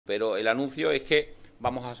pero el anuncio es que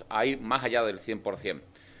vamos a ir más allá del 100%.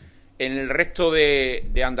 En el resto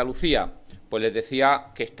de Andalucía, pues les decía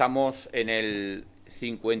que estamos en el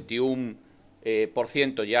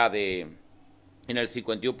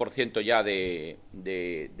 51% ya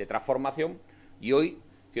de transformación, y hoy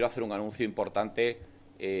quiero hacer un anuncio importante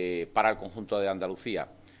para el conjunto de Andalucía.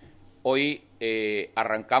 Hoy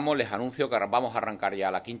arrancamos, les anuncio que vamos a arrancar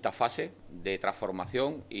ya la quinta fase de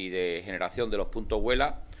transformación y de generación de los puntos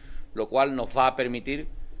Vuela, lo cual nos va a permitir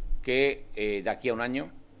que de aquí a un año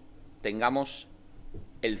tengamos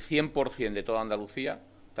el 100% de toda Andalucía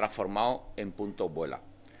transformado en puntos Vuela.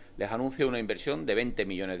 Les anuncio una inversión de 20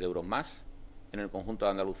 millones de euros más en el conjunto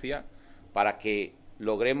de Andalucía para que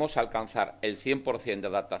logremos alcanzar el 100% de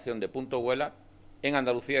adaptación de puntos Vuela en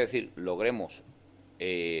Andalucía, es decir, logremos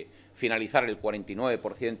finalizar el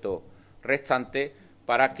 49% restante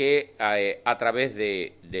para que a través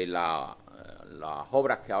de las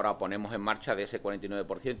obras que ahora ponemos en marcha de ese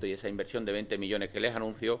 49% y esa inversión de 20 millones que les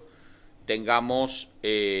anuncio, tengamos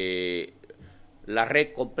la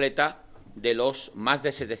red completa de los más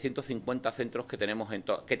de 750 centros que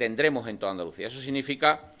tendremos en toda Andalucía. Eso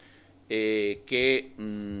significa que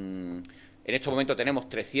en este momento tenemos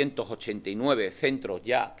 389 centros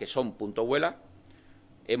ya que son puntos Vuela.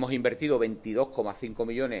 Hemos invertido 22,5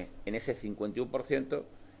 millones en ese 51%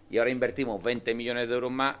 y ahora invertimos 20 millones de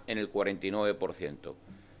euros más en el 49%.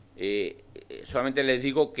 Solamente les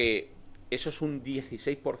digo que eso es un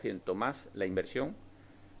 16% más la inversión,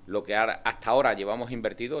 lo que hasta ahora llevamos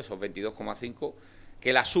invertido, esos 22,5,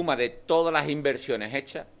 que la suma de todas las inversiones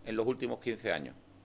hechas en los últimos 15 años.